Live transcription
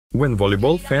When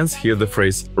volleyball fans hear the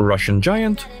phrase Russian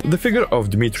giant, the figure of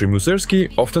Dmitry Musersky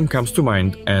often comes to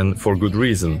mind, and for good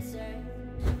reason.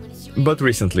 But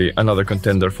recently, another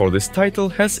contender for this title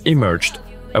has emerged,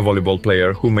 a volleyball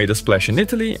player who made a splash in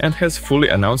Italy and has fully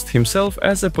announced himself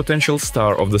as a potential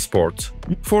star of the sport.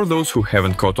 For those who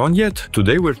haven't caught on yet,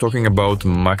 today we're talking about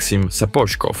Maxim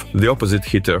Sapozhkov, the opposite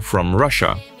hitter from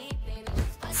Russia.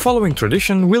 Following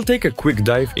tradition, we'll take a quick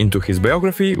dive into his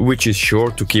biography, which is sure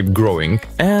to keep growing,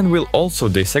 and we'll also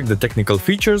dissect the technical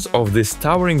features of this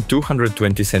towering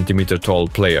 220 cm tall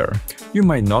player. You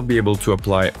might not be able to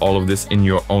apply all of this in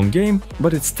your own game,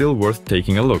 but it's still worth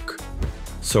taking a look.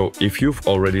 So if you've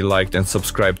already liked and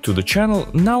subscribed to the channel,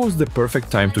 now is the perfect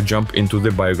time to jump into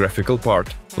the biographical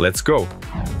part. Let's go!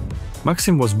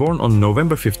 Maxim was born on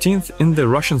November 15th in the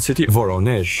Russian city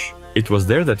Voronezh. It was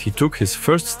there that he took his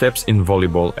first steps in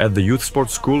volleyball at the Youth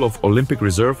Sports School of Olympic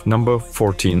Reserve No.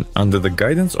 14 under the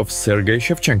guidance of Sergei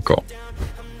Shevchenko.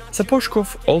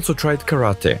 Sapozhkov also tried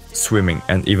karate, swimming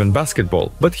and even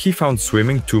basketball, but he found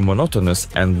swimming too monotonous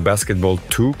and basketball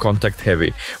too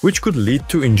contact-heavy, which could lead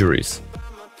to injuries.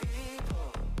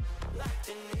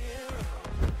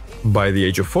 By the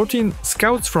age of 14,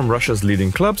 scouts from Russia's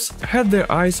leading clubs had their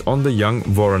eyes on the young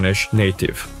Voronezh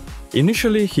native.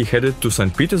 Initially, he headed to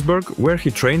St. Petersburg, where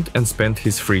he trained and spent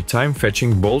his free time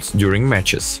fetching balls during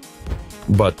matches.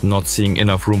 But not seeing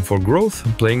enough room for growth,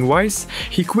 playing-wise,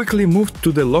 he quickly moved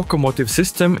to the Lokomotiv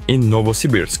system in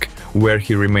Novosibirsk, where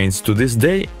he remains to this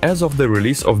day as of the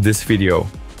release of this video.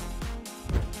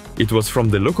 It was from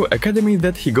the Loko Academy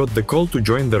that he got the call to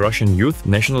join the Russian youth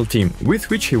national team, with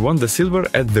which he won the silver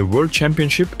at the World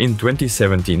Championship in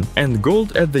 2017 and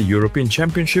gold at the European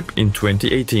Championship in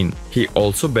 2018. He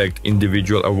also bagged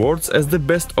individual awards as the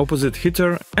best opposite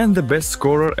hitter and the best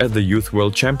scorer at the Youth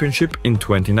World Championship in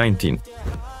 2019.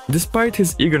 Despite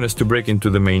his eagerness to break into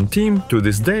the main team, to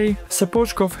this day,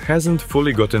 Sapozhkov hasn't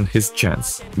fully gotten his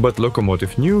chance. But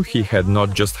Lokomotiv knew he had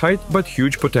not just height, but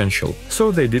huge potential,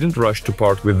 so they didn't rush to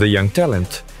part with the young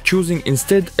talent, choosing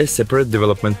instead a separate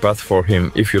development path for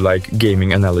him, if you like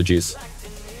gaming analogies.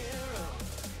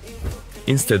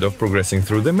 Instead of progressing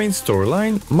through the main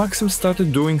storyline, Maxim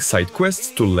started doing side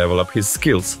quests to level up his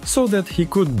skills, so that he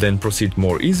could then proceed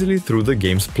more easily through the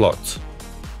game's plot.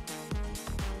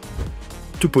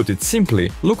 To put it simply,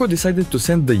 Loko decided to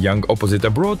send the young opposite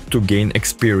abroad to gain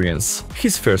experience.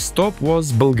 His first stop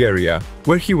was Bulgaria,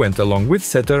 where he went along with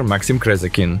setter Maxim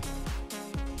Krezekin.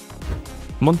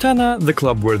 Montana, the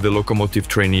club where the Lokomotiv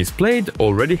trainees played,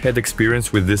 already had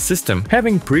experience with this system,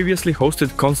 having previously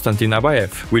hosted Konstantin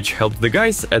Abayev, which helped the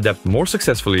guys adapt more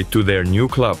successfully to their new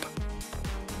club.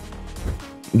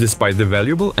 Despite the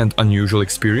valuable and unusual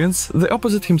experience, the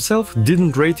opposite himself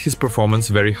didn't rate his performance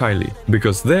very highly,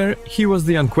 because there he was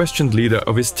the unquestioned leader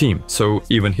of his team, so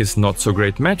even his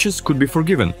not-so-great matches could be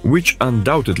forgiven, which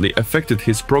undoubtedly affected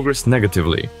his progress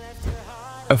negatively.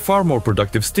 A far more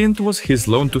productive stint was his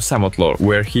loan to Samotlor,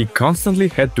 where he constantly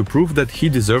had to prove that he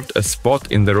deserved a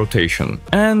spot in the rotation.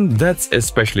 And that's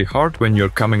especially hard when you're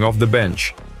coming off the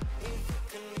bench.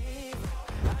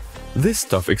 This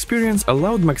tough experience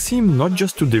allowed Maxim not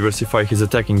just to diversify his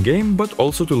attacking game, but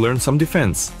also to learn some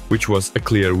defense, which was a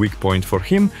clear weak point for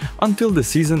him until the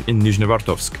season in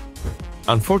Nizhnevartovsk.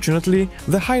 Unfortunately,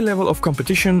 the high level of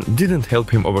competition didn't help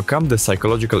him overcome the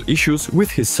psychological issues with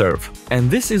his serve.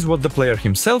 And this is what the player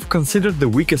himself considered the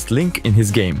weakest link in his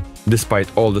game.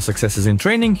 Despite all the successes in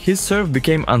training, his serve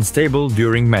became unstable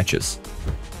during matches.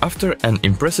 After an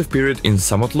impressive period in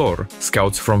Samotlor,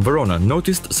 scouts from Verona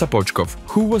noticed Sapozhkov,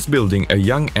 who was building a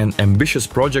young and ambitious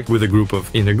project with a group of,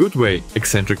 in a good way,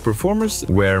 eccentric performers,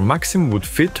 where Maxim would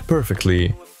fit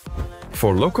perfectly.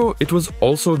 For Loko, it was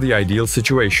also the ideal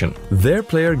situation. Their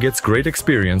player gets great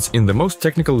experience in the most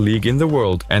technical league in the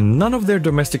world, and none of their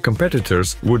domestic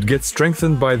competitors would get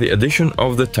strengthened by the addition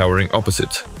of the towering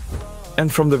opposite.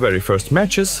 And from the very first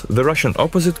matches, the Russian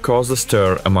opposite caused a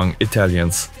stir among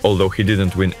Italians. Although he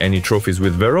didn't win any trophies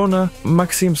with Verona,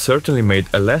 Maxim certainly made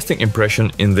a lasting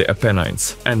impression in the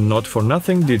Apennines. And not for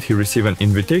nothing did he receive an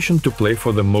invitation to play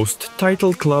for the most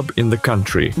titled club in the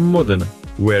country, Modena,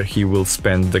 where he will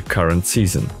spend the current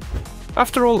season.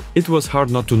 After all, it was hard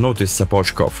not to notice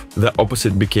Sapozhkov. The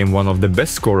opposite became one of the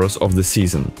best scorers of the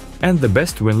season, and the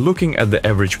best when looking at the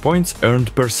average points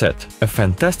earned per set, a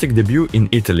fantastic debut in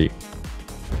Italy.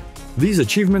 These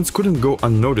achievements couldn't go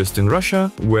unnoticed in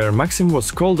Russia, where Maxim was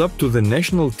called up to the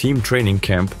national team training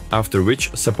camp, after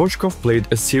which Sapozhkov played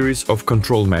a series of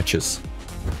control matches.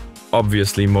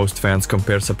 Obviously, most fans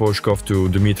compare Sapozhkov to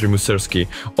Dmitry Musersky,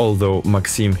 although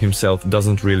Maxim himself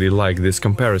doesn't really like this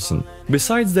comparison.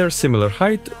 Besides their similar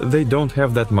height, they don't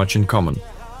have that much in common.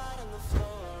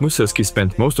 Musevski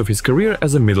spent most of his career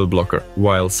as a middle blocker,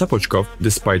 while Sapozhkov,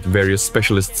 despite various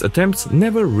specialists' attempts,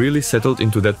 never really settled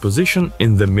into that position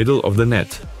in the middle of the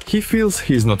net. He feels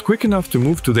he's not quick enough to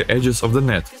move to the edges of the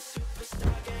net.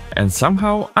 And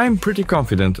somehow, I'm pretty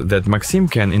confident that Maxim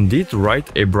can indeed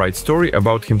write a bright story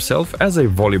about himself as a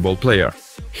volleyball player.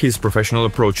 His professional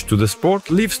approach to the sport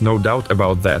leaves no doubt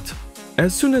about that.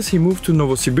 As soon as he moved to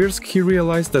Novosibirsk, he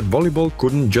realized that volleyball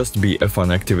couldn't just be a fun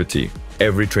activity.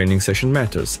 Every training session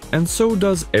matters, and so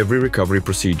does every recovery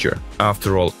procedure.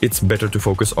 After all, it's better to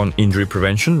focus on injury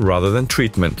prevention rather than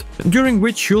treatment, during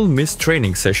which you'll miss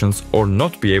training sessions or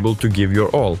not be able to give your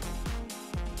all.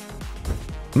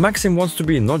 Maxim wants to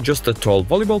be not just a tall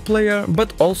volleyball player,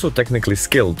 but also technically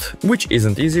skilled, which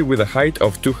isn't easy with a height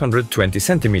of 220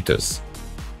 centimeters.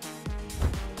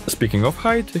 Speaking of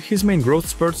height, his main growth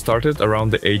spurt started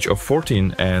around the age of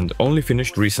 14 and only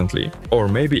finished recently. Or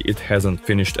maybe it hasn't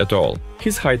finished at all.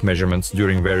 His height measurements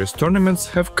during various tournaments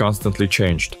have constantly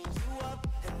changed.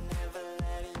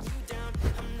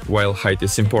 While height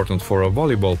is important for a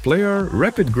volleyball player,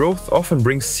 rapid growth often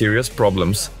brings serious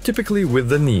problems, typically with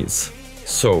the knees.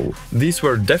 So, these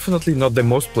were definitely not the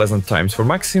most pleasant times for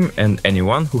Maxim and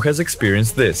anyone who has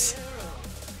experienced this.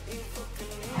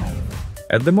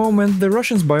 At the moment, the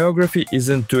Russian's biography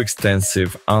isn't too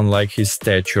extensive, unlike his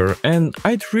stature, and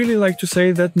I'd really like to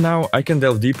say that now I can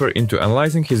delve deeper into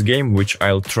analyzing his game, which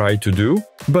I'll try to do,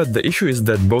 but the issue is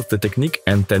that both the technique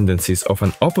and tendencies of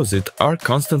an opposite are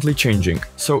constantly changing,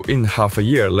 so in half a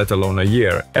year, let alone a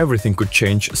year, everything could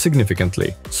change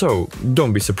significantly, so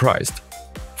don't be surprised.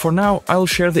 For now, I'll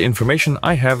share the information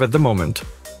I have at the moment.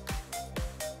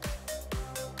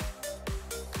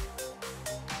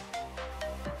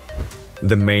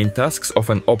 The main tasks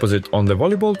of an opposite on the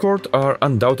volleyball court are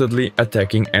undoubtedly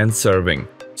attacking and serving.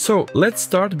 So let's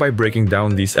start by breaking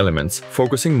down these elements,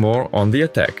 focusing more on the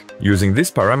attack. Using this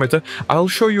parameter, I'll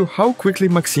show you how quickly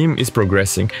Maxim is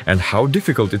progressing and how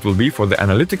difficult it will be for the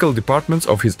analytical departments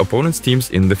of his opponent's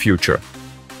teams in the future.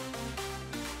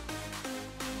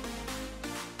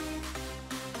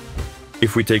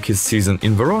 If we take his season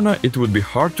in Verona, it would be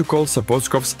hard to call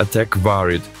Sapozhkov's attack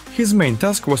varied. His main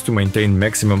task was to maintain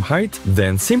maximum height,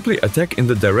 then simply attack in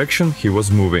the direction he was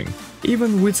moving.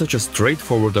 Even with such a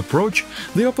straightforward approach,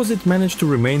 the opposite managed to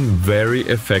remain very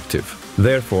effective.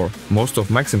 Therefore, most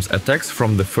of Maxim's attacks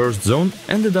from the first zone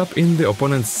ended up in the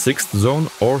opponent's sixth zone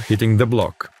or hitting the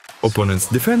block. Opponent's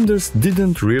defenders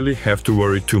didn't really have to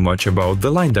worry too much about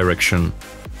the line direction.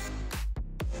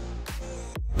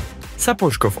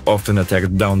 Sapozhkov often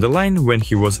attacked down the line when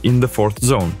he was in the fourth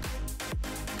zone.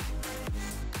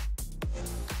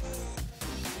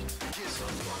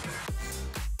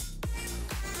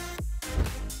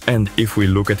 And if we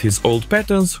look at his old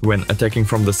patterns, when attacking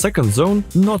from the second zone,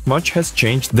 not much has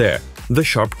changed there. The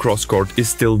sharp cross-court is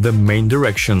still the main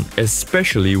direction,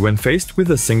 especially when faced with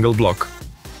a single block.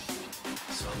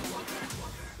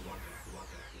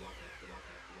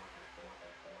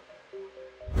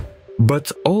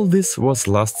 But all this was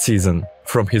last season.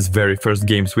 From his very first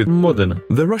games with Modena,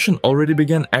 the Russian already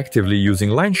began actively using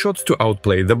line shots to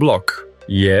outplay the block.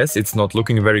 Yes, it's not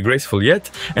looking very graceful yet,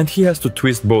 and he has to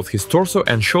twist both his torso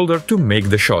and shoulder to make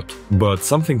the shot. But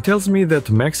something tells me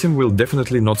that Maxim will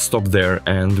definitely not stop there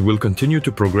and will continue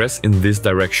to progress in this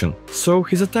direction. So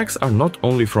his attacks are not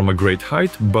only from a great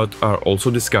height, but are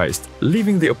also disguised,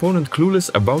 leaving the opponent clueless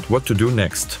about what to do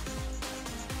next.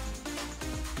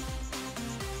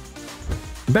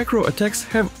 Back row attacks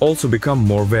have also become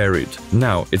more varied.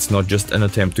 Now it's not just an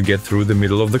attempt to get through the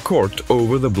middle of the court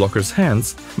over the blocker's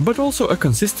hands, but also a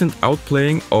consistent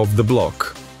outplaying of the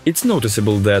block. It's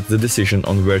noticeable that the decision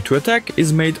on where to attack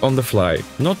is made on the fly,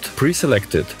 not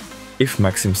pre-selected. If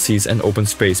Maxim sees an open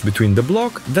space between the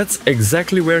block, that's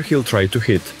exactly where he'll try to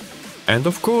hit. And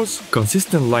of course,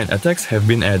 consistent line attacks have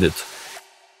been added.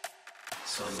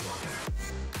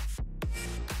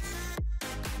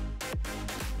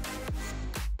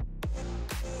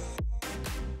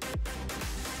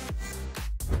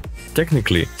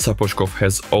 Technically, Sapozhkov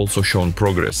has also shown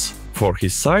progress. For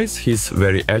his size, he's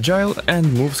very agile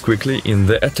and moves quickly in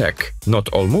the attack. Not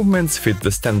all movements fit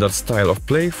the standard style of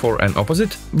play for an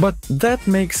opposite, but that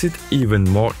makes it even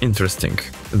more interesting.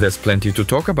 There's plenty to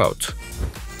talk about.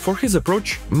 For his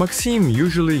approach, Maxim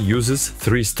usually uses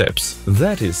 3 steps.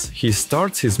 That is, he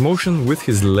starts his motion with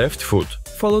his left foot,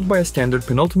 followed by a standard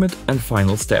penultimate and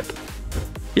final step.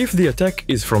 If the attack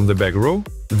is from the back row,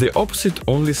 the opposite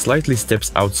only slightly steps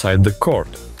outside the court.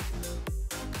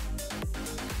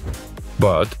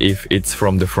 But if it's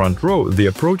from the front row, the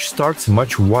approach starts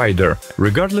much wider,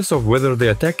 regardless of whether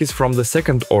the attack is from the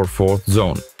second or fourth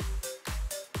zone.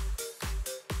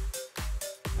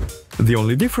 The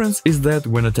only difference is that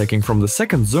when attacking from the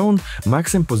second zone,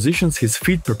 Maxim positions his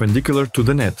feet perpendicular to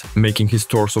the net, making his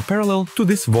torso parallel to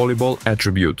this volleyball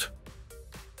attribute.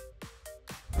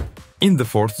 In the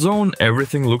fourth zone,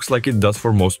 everything looks like it does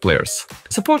for most players.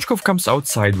 Sapozhkov comes out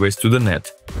sideways to the net.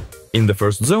 In the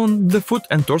first zone, the foot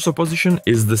and torso position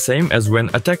is the same as when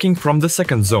attacking from the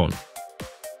second zone.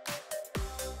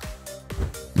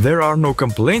 There are no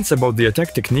complaints about the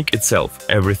attack technique itself.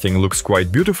 Everything looks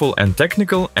quite beautiful and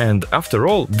technical, and after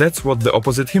all, that's what the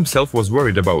opposite himself was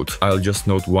worried about. I'll just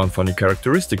note one funny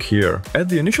characteristic here. At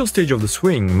the initial stage of the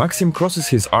swing, Maxim crosses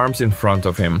his arms in front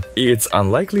of him. It's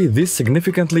unlikely this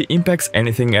significantly impacts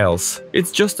anything else.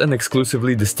 It's just an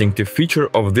exclusively distinctive feature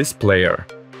of this player.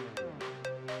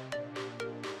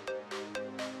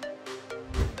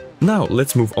 Now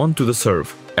let's move on to the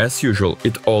serve. As usual,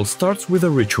 it all starts with a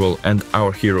ritual, and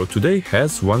our hero today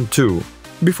has one too.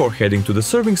 Before heading to the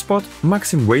serving spot,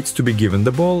 Maxim waits to be given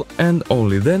the ball, and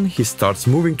only then he starts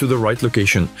moving to the right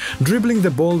location, dribbling the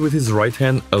ball with his right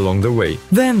hand along the way.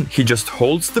 Then he just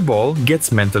holds the ball,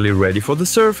 gets mentally ready for the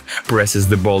serve, presses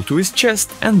the ball to his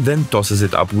chest, and then tosses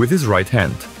it up with his right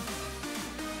hand.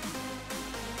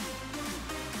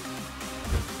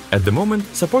 At the moment,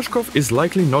 Sapozhkov is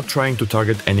likely not trying to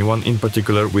target anyone in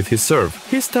particular with his serve.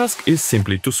 His task is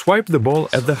simply to swipe the ball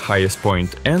at the highest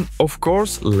point and, of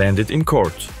course, land it in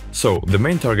court. So, the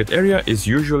main target area is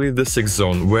usually the 6th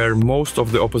zone, where most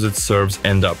of the opposite serves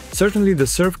end up. Certainly the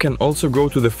serve can also go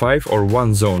to the 5 or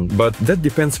 1 zone, but that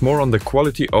depends more on the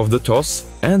quality of the toss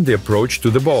and the approach to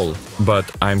the ball. But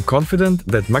I'm confident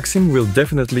that Maxim will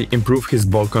definitely improve his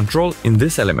ball control in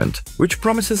this element, which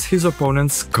promises his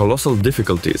opponents colossal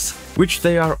difficulties, which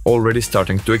they are already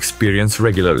starting to experience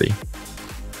regularly.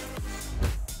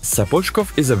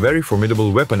 Sapozhkov is a very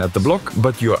formidable weapon at the block,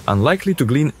 but you are unlikely to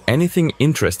glean anything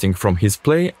interesting from his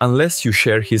play unless you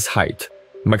share his height.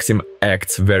 Maxim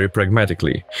acts very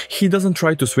pragmatically. He doesn't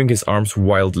try to swing his arms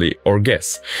wildly or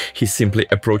guess. He simply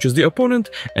approaches the opponent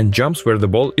and jumps where the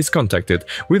ball is contacted,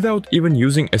 without even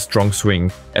using a strong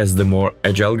swing, as the more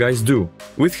agile guys do.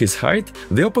 With his height,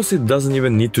 the opposite doesn't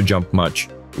even need to jump much,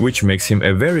 which makes him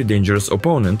a very dangerous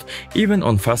opponent, even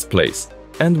on fast plays.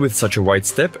 And with such a wide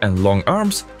step and long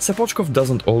arms, Sapozhkov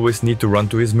doesn't always need to run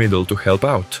to his middle to help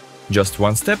out. Just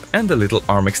one step and a little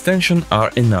arm extension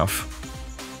are enough.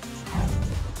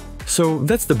 So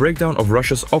that's the breakdown of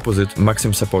Russia's opposite,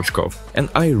 Maxim Sapozhkov, and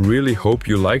I really hope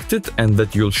you liked it and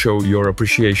that you'll show your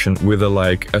appreciation with a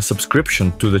like, a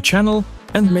subscription to the channel,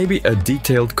 and maybe a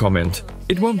detailed comment.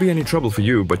 It won't be any trouble for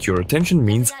you, but your attention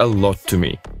means a lot to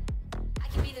me.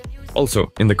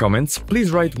 Also, in the comments,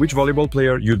 please write which volleyball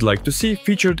player you'd like to see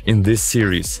featured in this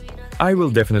series. I will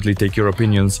definitely take your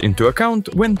opinions into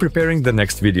account when preparing the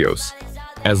next videos.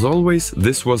 As always,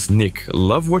 this was Nick.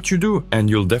 Love what you do and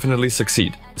you'll definitely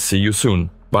succeed. See you soon.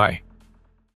 Bye.